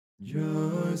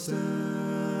Just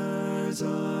as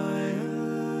I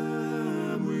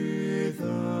am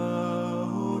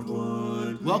without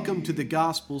one. Welcome to the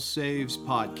Gospel Saves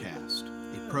podcast,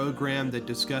 a program that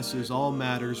discusses all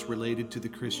matters related to the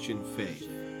Christian faith.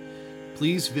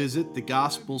 Please visit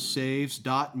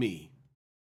thegospelsaves.me.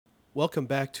 Welcome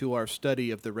back to our study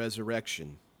of the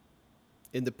resurrection.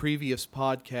 In the previous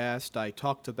podcast, I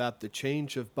talked about the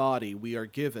change of body we are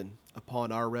given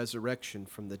upon our resurrection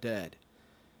from the dead.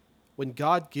 When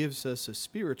God gives us a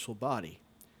spiritual body,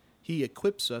 He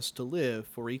equips us to live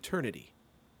for eternity.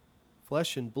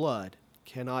 Flesh and blood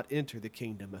cannot enter the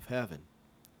kingdom of heaven.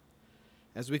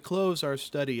 As we close our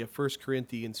study of 1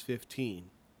 Corinthians 15,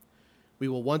 we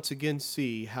will once again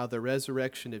see how the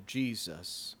resurrection of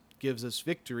Jesus gives us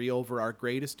victory over our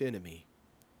greatest enemy,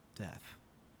 death.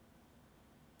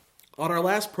 On our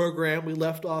last program, we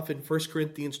left off in 1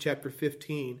 Corinthians chapter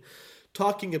 15,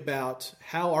 talking about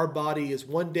how our body is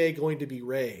one day going to be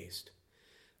raised.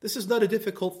 This is not a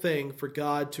difficult thing for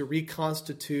God to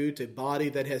reconstitute a body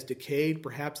that has decayed,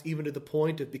 perhaps even to the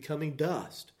point of becoming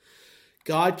dust.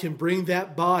 God can bring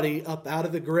that body up out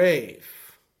of the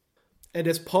grave. And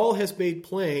as Paul has made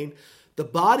plain, the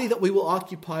body that we will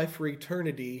occupy for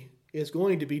eternity is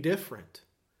going to be different.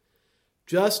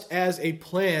 Just as a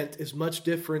plant is much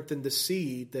different than the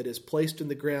seed that is placed in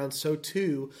the ground, so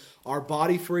too our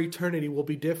body for eternity will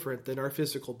be different than our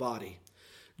physical body.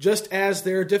 Just as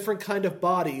there are different kind of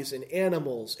bodies in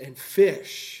animals and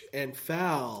fish and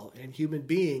fowl and human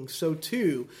beings, so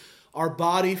too our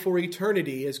body for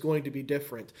eternity is going to be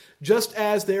different. Just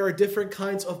as there are different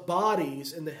kinds of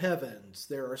bodies in the heavens,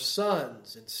 there are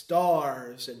suns and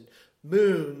stars and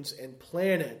moons and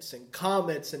planets and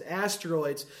comets and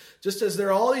asteroids, just as there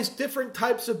are all these different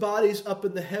types of bodies up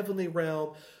in the heavenly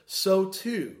realm, so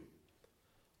too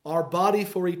our body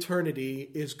for eternity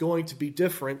is going to be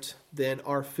different than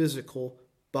our physical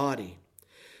body.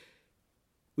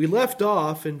 We left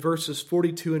off in verses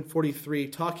 42 and 43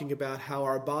 talking about how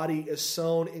our body is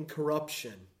sown in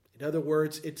corruption. In other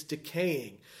words, it's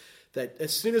decaying. That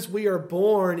as soon as we are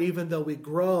born, even though we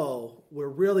grow, we're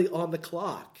really on the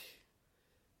clock.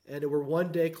 And we're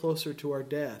one day closer to our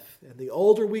death. And the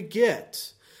older we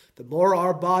get, the more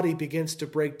our body begins to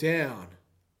break down.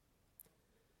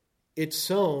 It's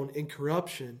sown in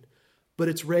corruption, but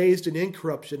it's raised in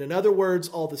incorruption. In other words,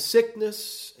 all the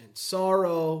sickness and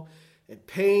sorrow and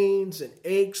pains and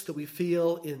aches that we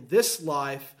feel in this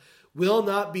life will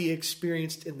not be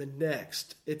experienced in the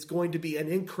next. It's going to be an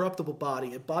incorruptible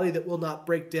body, a body that will not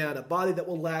break down, a body that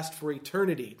will last for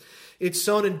eternity. It's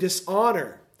sown in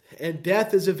dishonor. And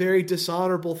death is a very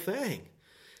dishonorable thing.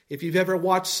 If you've ever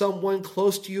watched someone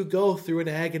close to you go through an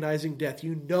agonizing death,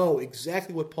 you know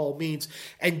exactly what Paul means.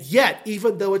 And yet,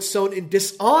 even though it's sown in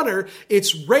dishonor,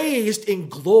 it's raised in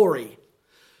glory.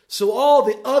 So all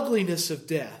the ugliness of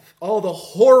death, all the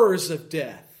horrors of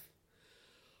death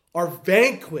are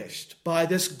vanquished by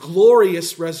this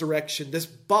glorious resurrection, this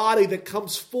body that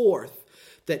comes forth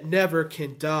that never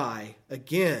can die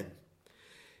again.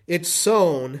 It's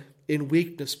sown in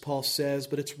weakness, Paul says,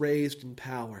 but it's raised in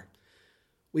power.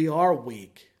 We are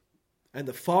weak. And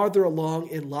the farther along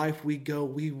in life we go,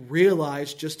 we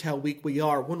realize just how weak we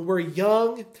are. When we're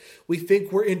young, we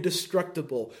think we're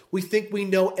indestructible. We think we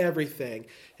know everything.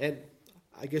 And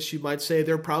I guess you might say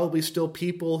there are probably still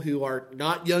people who are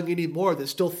not young anymore that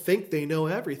still think they know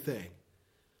everything.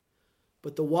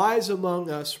 But the wise among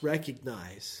us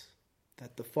recognize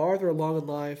that the farther along in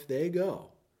life they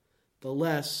go, the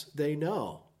less they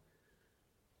know.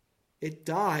 It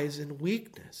dies in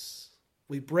weakness.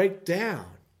 We break down,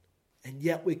 and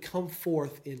yet we come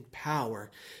forth in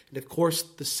power. And of course,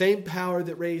 the same power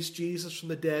that raised Jesus from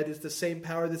the dead is the same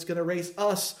power that's going to raise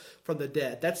us from the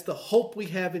dead. That's the hope we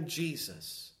have in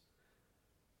Jesus.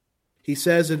 He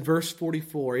says in verse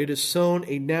 44, "It is sown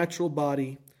a natural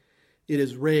body, it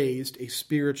is raised a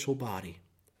spiritual body.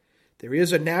 There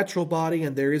is a natural body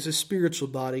and there is a spiritual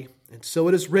body. And so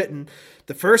it is written,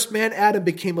 the first man, Adam,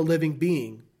 became a living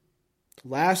being. The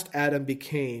last Adam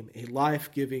became a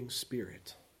life-giving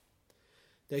spirit."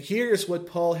 Now here's what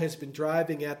Paul has been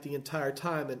driving at the entire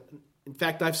time. And in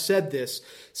fact, I've said this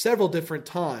several different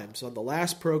times on the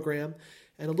last program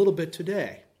and a little bit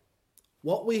today.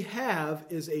 What we have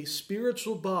is a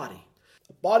spiritual body.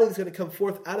 A body that's going to come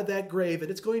forth out of that grave,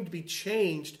 and it's going to be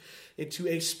changed into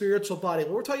a spiritual body.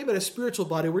 When we're talking about a spiritual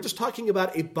body, we're just talking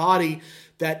about a body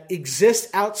that exists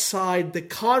outside the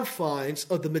confines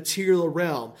of the material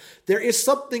realm. There is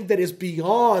something that is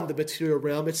beyond the material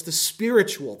realm. It's the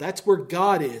spiritual. That's where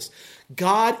God is.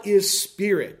 God is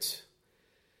spirit.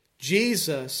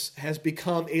 Jesus has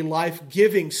become a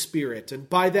life-giving spirit. And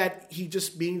by that, he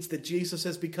just means that Jesus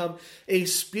has become a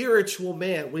spiritual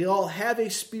man. We all have a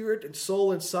spirit and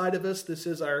soul inside of us. This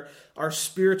is our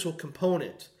spiritual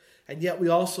component. And yet we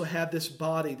also have this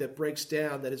body that breaks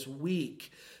down, that is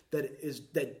weak,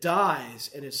 that dies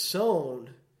and is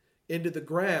sown into the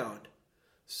ground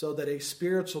so that a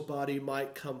spiritual body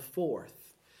might come forth.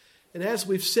 And as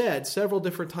we've said several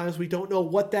different times, we don't know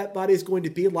what that body is going to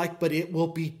be like, but it will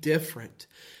be different.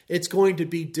 It's going to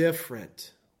be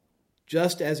different.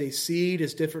 Just as a seed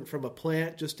is different from a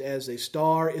plant, just as a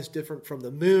star is different from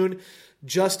the moon,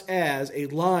 just as a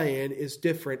lion is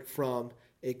different from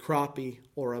a crappie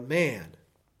or a man.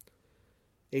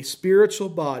 A spiritual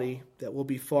body that will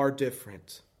be far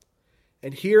different.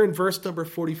 And here in verse number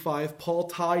 45, Paul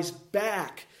ties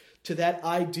back to that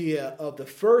idea of the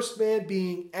first man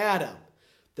being Adam.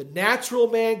 The natural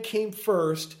man came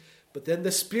first, but then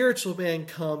the spiritual man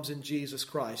comes in Jesus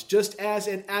Christ. Just as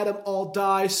in Adam all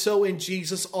die, so in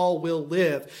Jesus all will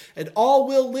live. And all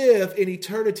will live in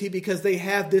eternity because they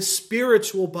have this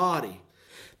spiritual body.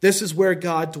 This is where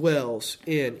God dwells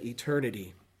in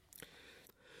eternity.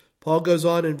 Paul goes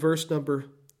on in verse number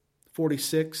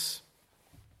 46.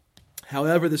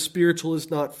 However, the spiritual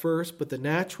is not first, but the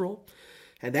natural,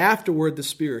 and afterward the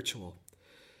spiritual.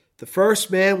 The first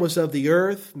man was of the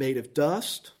earth, made of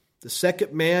dust. The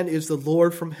second man is the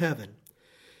Lord from heaven.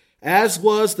 As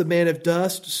was the man of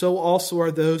dust, so also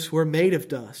are those who are made of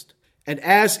dust. And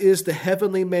as is the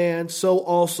heavenly man, so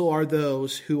also are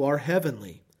those who are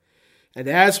heavenly. And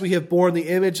as we have borne the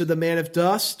image of the man of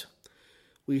dust,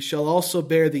 we shall also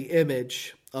bear the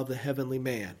image of the heavenly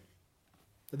man.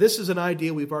 This is an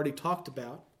idea we've already talked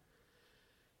about.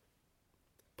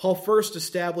 Paul first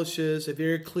establishes a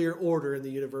very clear order in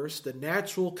the universe. The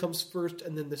natural comes first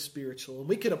and then the spiritual. And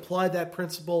we can apply that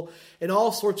principle in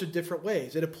all sorts of different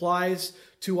ways. It applies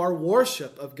to our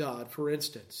worship of God, for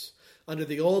instance. Under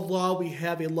the old law, we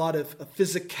have a lot of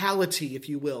physicality, if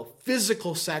you will,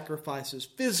 physical sacrifices,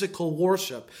 physical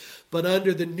worship. But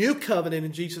under the new covenant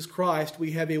in Jesus Christ,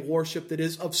 we have a worship that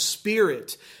is of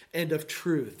spirit and of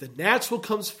truth. The natural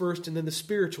comes first and then the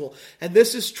spiritual. And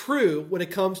this is true when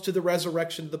it comes to the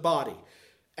resurrection of the body.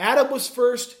 Adam was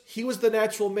first. He was the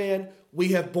natural man. We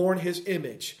have borne his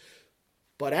image.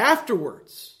 But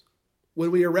afterwards,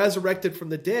 when we are resurrected from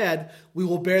the dead, we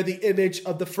will bear the image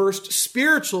of the first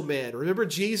spiritual man. Remember,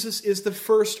 Jesus is the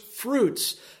first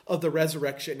fruits of the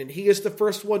resurrection, and he is the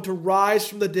first one to rise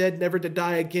from the dead, never to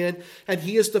die again, and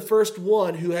he is the first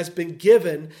one who has been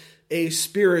given a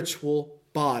spiritual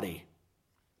body,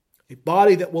 a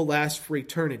body that will last for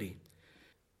eternity.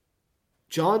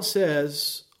 John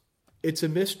says it's a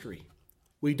mystery.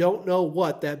 We don't know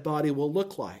what that body will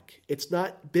look like. It's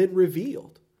not been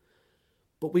revealed.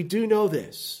 But we do know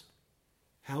this.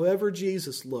 However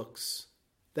Jesus looks,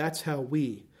 that's how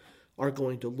we are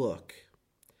going to look.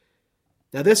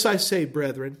 Now this I say,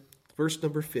 brethren, verse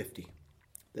number 50,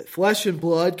 that flesh and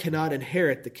blood cannot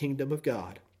inherit the kingdom of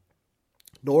God,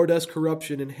 nor does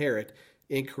corruption inherit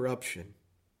incorruption.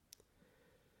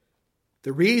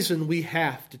 The reason we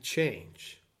have to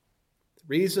change, the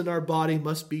reason our body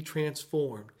must be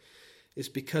transformed, is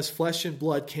because flesh and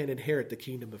blood can't inherit the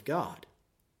kingdom of God.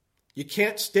 You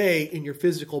can't stay in your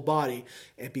physical body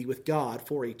and be with God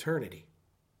for eternity.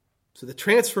 So the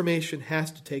transformation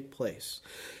has to take place.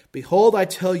 Behold, I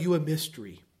tell you a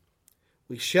mystery.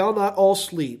 We shall not all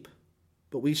sleep,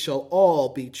 but we shall all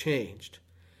be changed.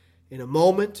 In a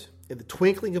moment, in the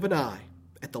twinkling of an eye,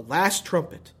 at the last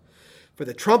trumpet. For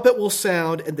the trumpet will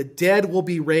sound, and the dead will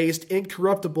be raised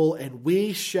incorruptible, and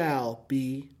we shall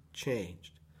be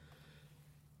changed.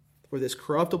 For this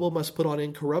corruptible must put on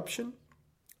incorruption,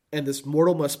 and this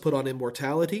mortal must put on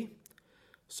immortality.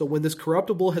 So when this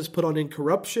corruptible has put on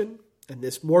incorruption, and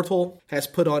this mortal has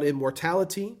put on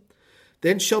immortality,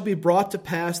 then shall be brought to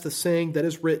pass the saying that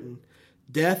is written,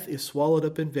 Death is swallowed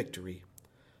up in victory.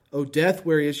 O death,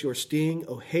 where is your sting?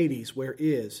 O Hades, where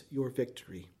is your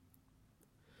victory?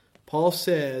 Paul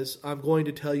says, I'm going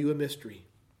to tell you a mystery.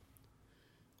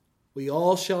 We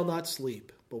all shall not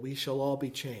sleep, but we shall all be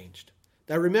changed.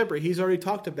 Now remember, he's already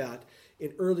talked about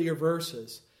in earlier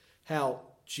verses how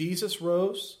Jesus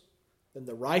rose, then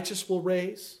the righteous will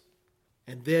raise,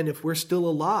 and then if we're still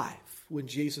alive when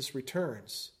Jesus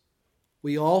returns,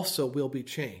 we also will be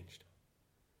changed.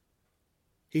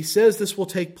 He says this will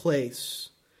take place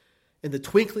in the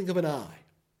twinkling of an eye,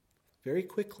 very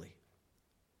quickly,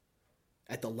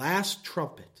 at the last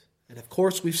trumpet. And of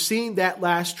course, we've seen that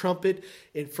last trumpet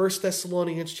in 1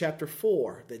 Thessalonians chapter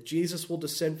 4, that Jesus will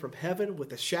descend from heaven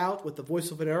with a shout, with the voice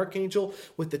of an archangel,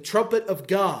 with the trumpet of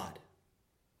God.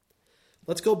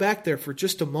 Let's go back there for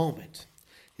just a moment.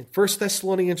 In 1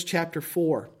 Thessalonians chapter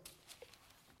 4,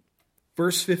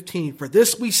 verse 15, "For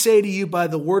this we say to you by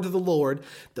the word of the Lord,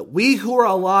 that we who are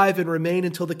alive and remain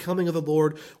until the coming of the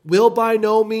Lord will by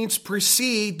no means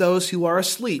precede those who are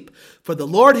asleep. For the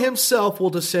Lord himself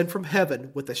will descend from heaven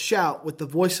with a shout, with the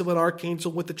voice of an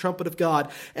archangel, with the trumpet of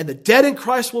God, and the dead in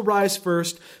Christ will rise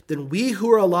first. Then we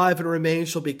who are alive and remain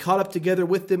shall be caught up together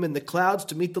with them in the clouds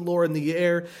to meet the Lord in the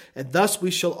air, and thus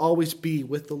we shall always be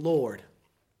with the Lord."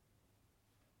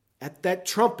 At that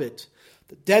trumpet,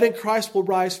 the dead in Christ will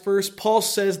rise first. Paul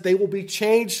says they will be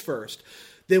changed first.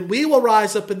 Then we will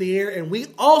rise up in the air, and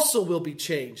we also will be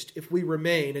changed if we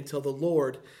remain until the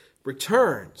Lord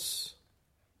returns.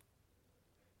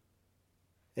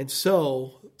 And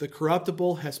so the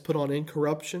corruptible has put on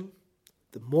incorruption.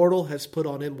 The mortal has put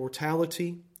on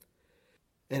immortality.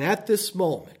 And at this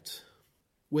moment,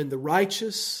 when the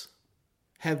righteous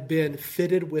have been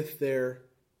fitted with their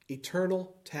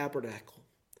eternal tabernacle,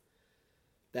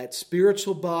 that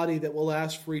spiritual body that will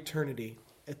last for eternity,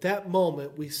 at that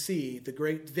moment we see the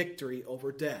great victory over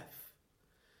death.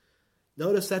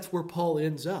 Notice that's where Paul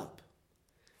ends up.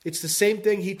 It's the same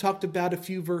thing he talked about a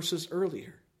few verses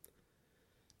earlier.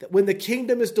 That when the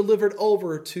kingdom is delivered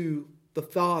over to the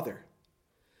Father,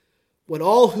 when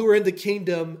all who are in the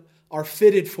kingdom are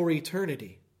fitted for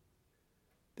eternity,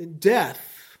 then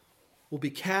death will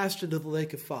be cast into the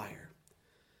lake of fire.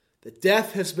 That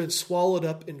death has been swallowed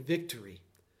up in victory.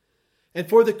 And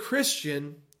for the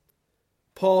Christian,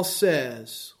 Paul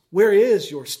says, "Where is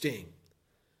your sting?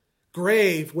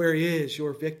 Grave, where is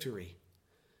your victory?"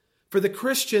 For the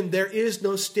Christian, there is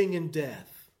no sting in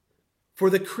death. For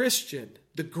the Christian,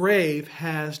 the grave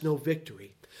has no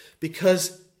victory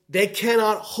because they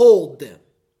cannot hold them.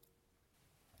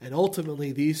 And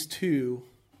ultimately, these two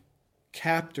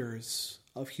captors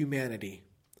of humanity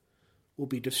will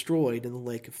be destroyed in the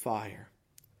lake of fire.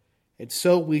 And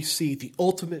so we see the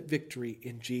ultimate victory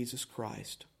in Jesus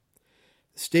Christ.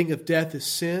 The sting of death is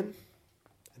sin,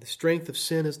 and the strength of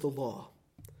sin is the law.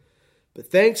 But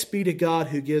thanks be to God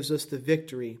who gives us the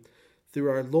victory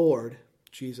through our Lord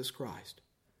Jesus Christ.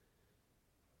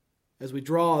 As we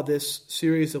draw this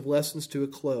series of lessons to a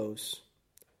close,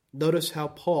 notice how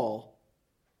Paul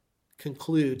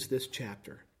concludes this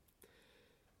chapter.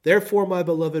 "Therefore, my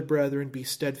beloved brethren, be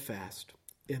steadfast,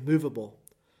 immovable,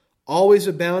 always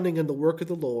abounding in the work of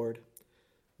the Lord,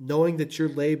 knowing that your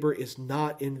labor is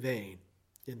not in vain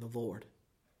in the Lord."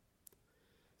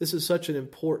 This is such an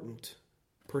important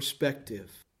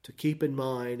perspective to keep in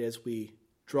mind as we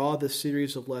draw this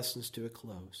series of lessons to a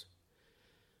close.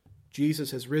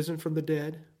 Jesus has risen from the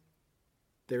dead.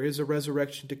 There is a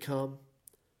resurrection to come.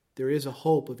 There is a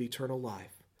hope of eternal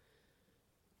life.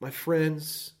 My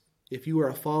friends, if you are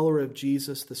a follower of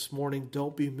Jesus this morning,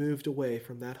 don't be moved away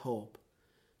from that hope.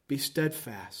 Be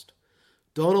steadfast.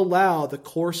 Don't allow the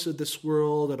course of this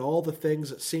world and all the things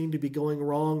that seem to be going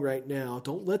wrong right now,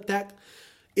 don't let that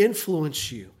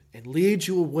influence you and lead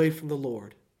you away from the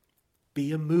Lord.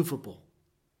 Be immovable,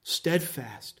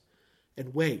 steadfast,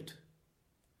 and wait.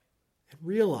 And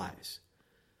realize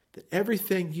that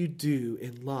everything you do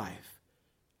in life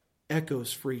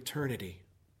echoes for eternity.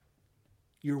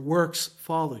 Your works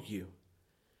follow you.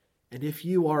 And if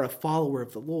you are a follower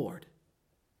of the Lord,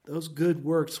 those good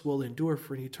works will endure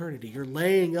for an eternity. You're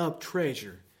laying up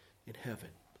treasure in heaven.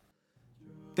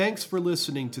 Thanks for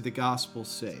listening to The Gospel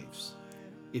Saves.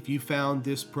 If you found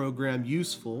this program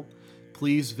useful,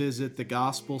 please visit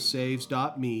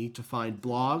thegospelsaves.me to find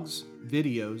blogs,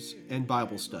 videos, and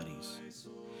Bible studies.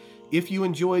 If you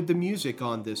enjoyed the music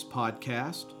on this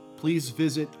podcast, please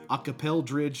visit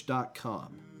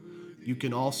acapeldridge.com. You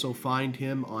can also find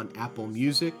him on Apple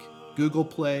Music, Google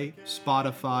Play,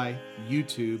 Spotify,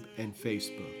 YouTube, and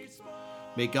Facebook.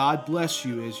 May God bless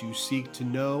you as you seek to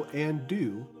know and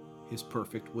do His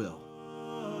perfect will.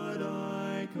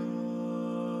 I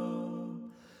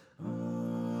come,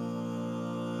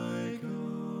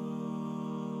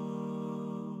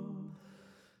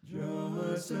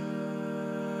 just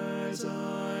as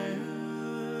I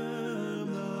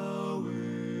am, thou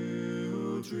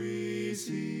wilt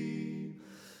receive,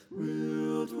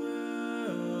 wilt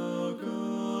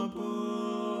welcome,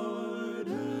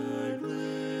 pardon,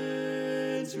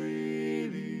 cleanse,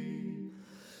 relieve,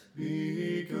 because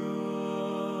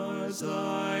I